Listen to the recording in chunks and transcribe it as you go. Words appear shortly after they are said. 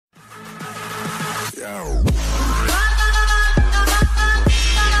Hey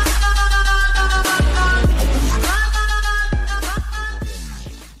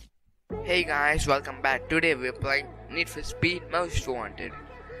guys, welcome back. Today we're playing Need for Speed Most Wanted.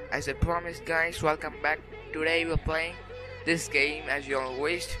 As I promised guys, welcome back. Today we're playing this game as you all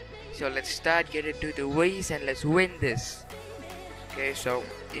wished. So let's start, get into the race and let's win this. Okay, so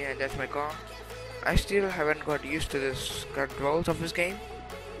yeah, that's my car. I still haven't got used to the controls of this game.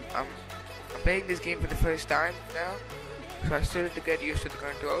 I'm playing this game for the first time now, so I still need to get used to the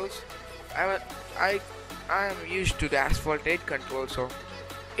controls. I am used to the Asphalt 8 controls, so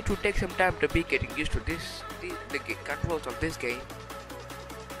it would take some time to be getting used to the controls of this game.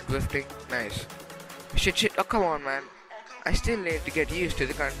 Drifting, nice. Shit, oh come on man. I still need to get used to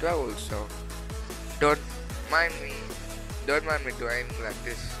the controls, so don't mind me doing like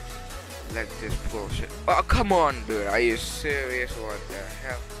this bullshit. Oh come on dude, are you serious? What the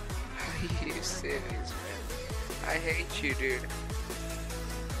hell? Are you serious man? I hate you dude.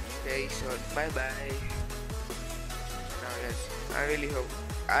 Okay, so bye bye. Now I really hope.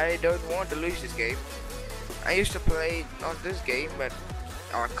 I don't want to lose this game. I used to play not this game, but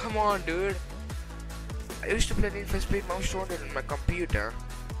oh come on dude. I used to play Need for Speed Most Wanted on my computer.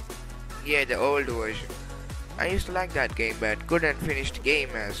 Yeah, the old version. I used to like that game, but couldn't finish the game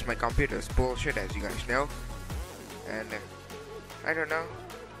as my computer's bullshit, as you guys know. And I don't know.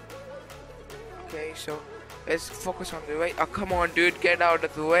 Okay, so let's focus on the way. Oh come on dude, get out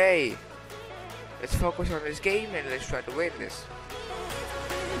of the way. Let's focus on this game and let's try to win this.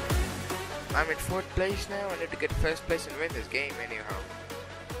 I'm in 4th place now. I need to get 1st place and win this game anyhow.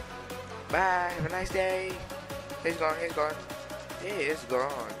 Bye, have a nice day. He's gone. Yeah, he's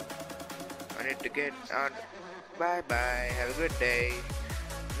gone. I need to get out. Bye bye, have a good day.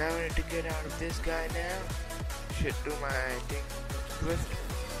 Now I need to get out of this guy now. Should do my thing. Drift.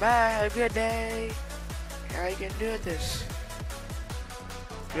 Bye, have a good day. I can do this.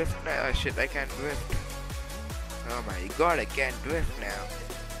 Drift now. Oh shit, I can't drift. Oh my god, I can't drift now.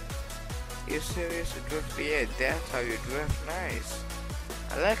 You serious? To drift? Yeah, that's how you drift. Nice.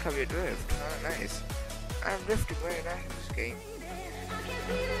 I like how you drift. Oh, nice. I'm drifting very nice in this game.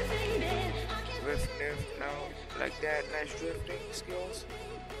 Drift, no, like that. Nice drifting skills.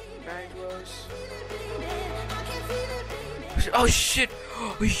 Nitros. Oh shit!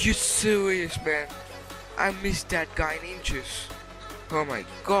 Are you serious, man? I missed that guy in inches. Oh my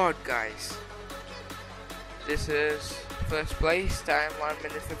god, guys. This is 1st place. Time 1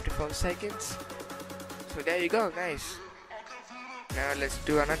 minute 54 seconds. So there you go, nice. Now let's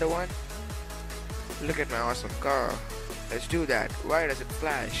do another one. Look at my awesome car. Let's do that. Why does it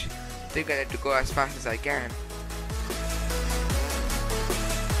flash? I think I need to go as fast as I can.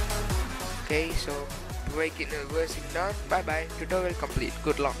 Okay, so braking and reversing done. Bye bye. Tutorial complete.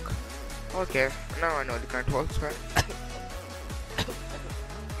 Good luck. Okay, now I know the controls, right?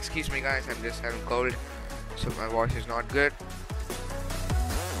 Excuse me guys, I'm just having cold, so my voice is not good.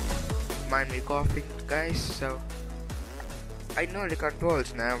 Mind me coughing guys. So I know the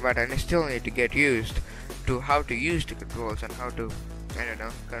controls now, but I still need to get used to how to use the controls and how to, I don't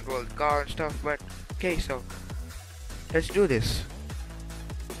know, control the car and stuff. But okay, so let's do this.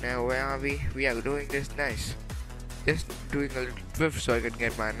 Now where are we? We are doing this nice. Just doing a little drift so I can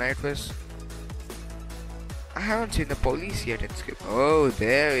get my nitros. I haven't seen the police yet in Skip. Oh,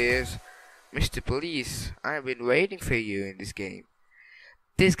 there he is. Mr. Police, I've been waiting for you in this game.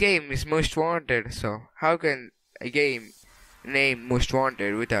 This game is Most Wanted, so how can a game name Most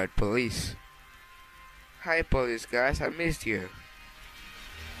Wanted without police? Hi police guys, I missed you.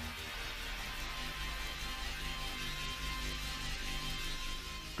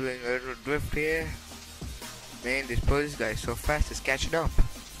 Doing a little drift here. Man, this police guy is so fast, it's catching up.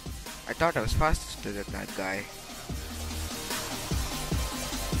 I thought I was faster than that guy.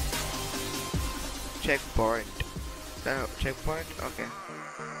 Checkpoint. No, checkpoint? Okay.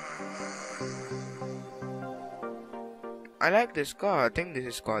 I like this car. I think this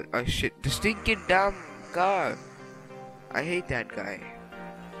is called, oh shit, the stinking dumb car. I hate that guy.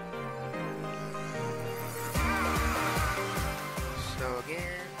 So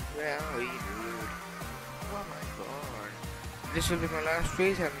again, where are we, dude? Oh my god. This will be my last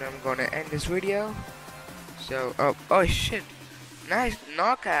race and I'm gonna end this video. So, oh shit. Nice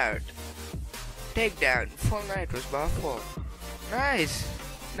knockout. Takedown. Full nitros bar 4. Nice.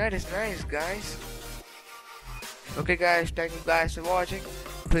 That is nice, guys. Okay guys, thank you guys for watching.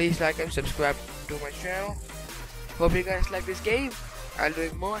 Please like and subscribe to my channel. Hope you guys like this game. I'll do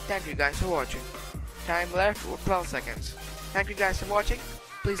more. Thank you guys for watching. Time left 12 seconds. Thank you guys for watching.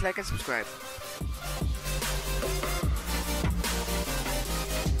 Please like and subscribe.